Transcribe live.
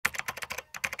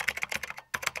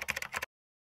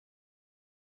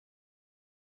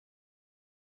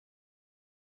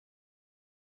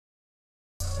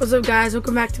What's up, guys?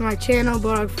 Welcome back to my channel,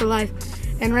 Bulldog for Life.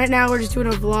 And right now we're just doing a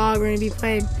vlog. We're going to be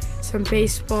playing some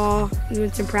baseball,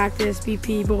 doing some practice,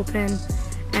 BP, bullpen.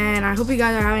 And I hope you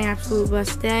guys are having an absolute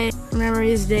blessed day. Remember, it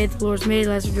is the day that the Lord's made.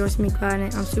 Let's rejoice and be glad in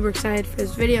it. I'm super excited for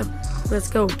this video. Let's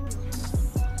go.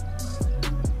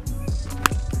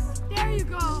 There you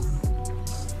go.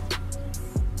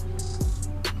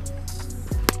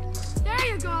 There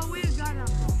you go. We got it.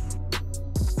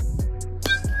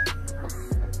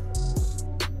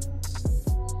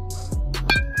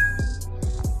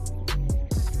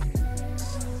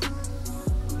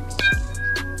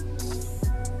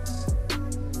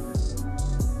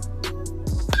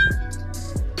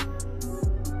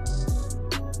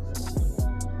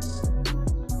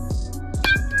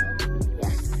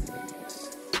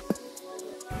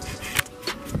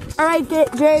 All right,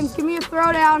 James, give me a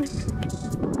throwdown.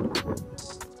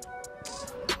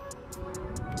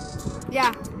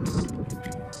 Yeah.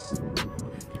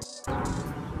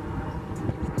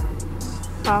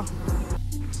 Oh.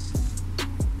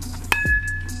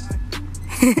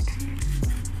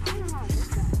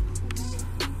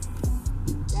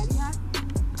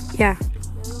 Yeah.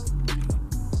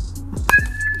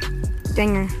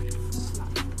 Dinger.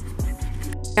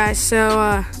 Guys,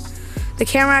 so the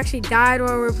camera actually died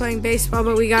while we were playing baseball,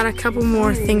 but we got a couple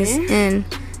more things in.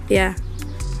 Yeah.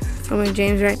 Filming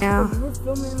James right now. You're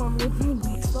filming while we're playing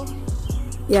baseball?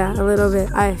 Yeah, a little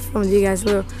bit. I filmed you guys a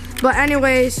little. But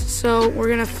anyways, so we're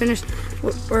gonna finish,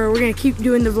 or we're gonna keep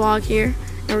doing the vlog here,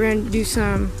 and we're gonna do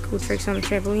some cool tricks on the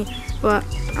trampoline. But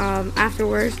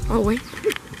afterwards, oh wait.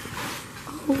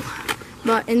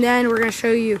 And then we're gonna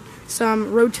show you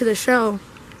some Road to the Show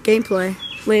gameplay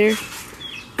later.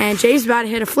 And Jay's about to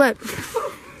hit a flip.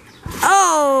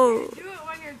 Oh! Do it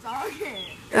when you're talking.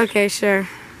 Okay, sure.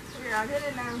 Here, I'll hit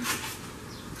it now.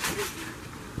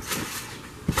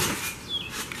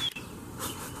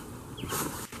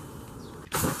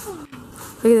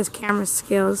 Look at this camera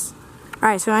skills.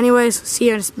 Alright, so anyways, see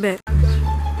you in a bit.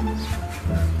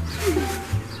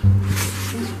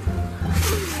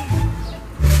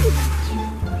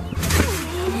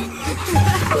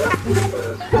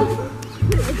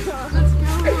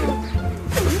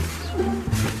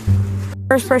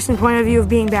 First person point of view of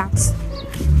being bounced.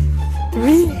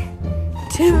 3,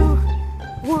 2,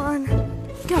 1,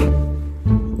 go.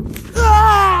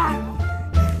 Ah!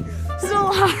 So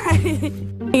high.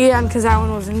 Again, because that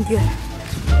one wasn't good.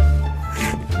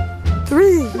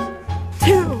 3,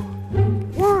 2,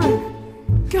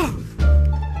 1, go.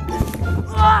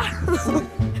 Ah!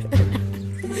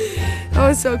 That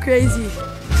was so crazy.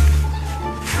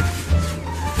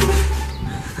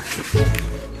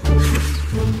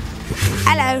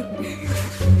 Hello.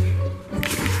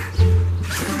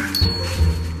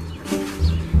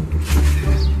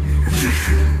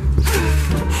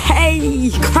 Hey,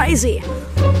 crazy.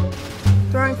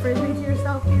 Throwing frisbee to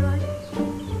yourself, Eli?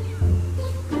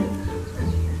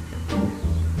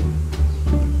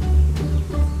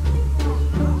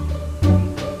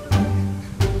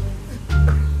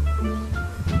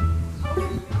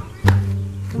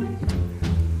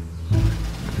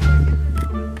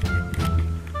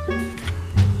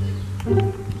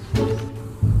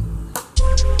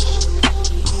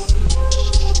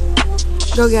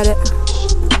 Go get it.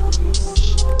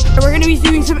 And we're gonna be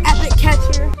doing some epic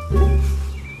catch here.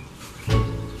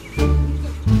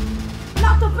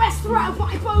 Not the best throw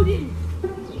by Bowden.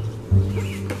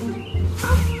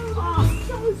 Oh,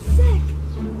 so sick.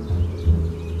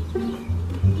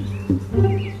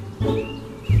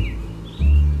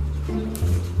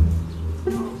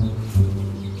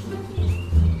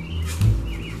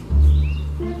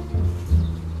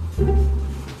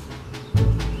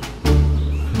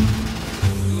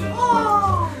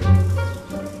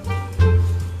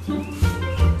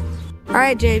 All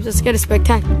right, James, let's get a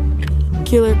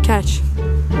spectacular catch.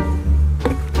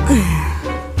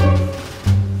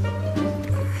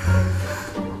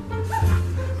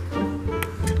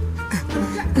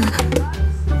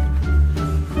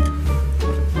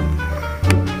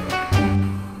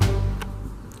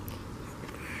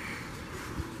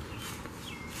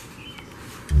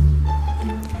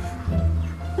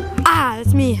 Ah,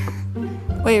 that's me.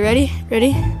 Wait, ready?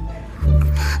 Ready?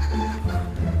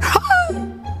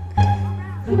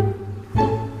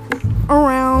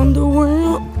 Around the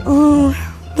world, around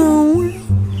the world.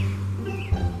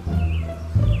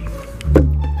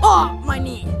 Oh, my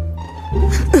knee.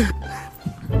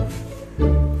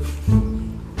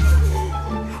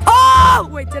 Oh,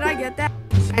 wait, did I get that?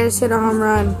 I just hit a home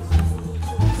run.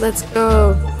 Let's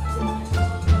go.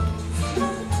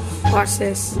 Watch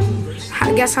this.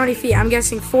 Guess how many feet? I'm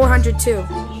guessing 402.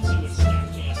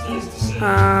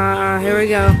 Here we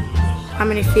go. How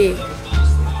many feet?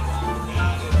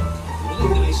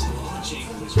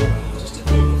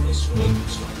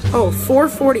 Oh,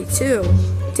 442.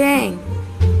 Dang.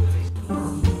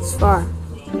 It's far.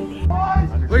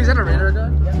 Wait, is that a radar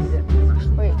gun?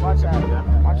 Wait, watch out.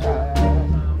 Watch out.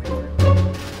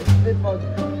 It's a bit buggy.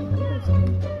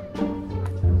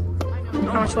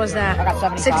 How much was that? I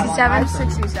got 75. 67?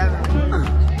 67.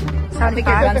 I think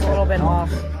your gun's a little bit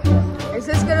off. Is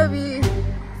this gonna be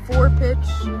 4-pitch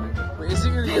Wait, is it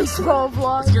gonna get? baseball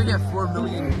vlog? It's gonna get 4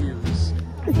 million views.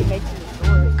 It makes it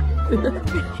short.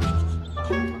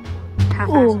 How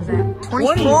fast was that?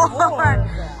 24.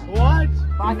 What?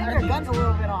 I think your gun's a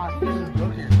little bit off.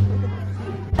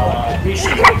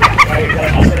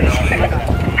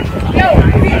 Yo,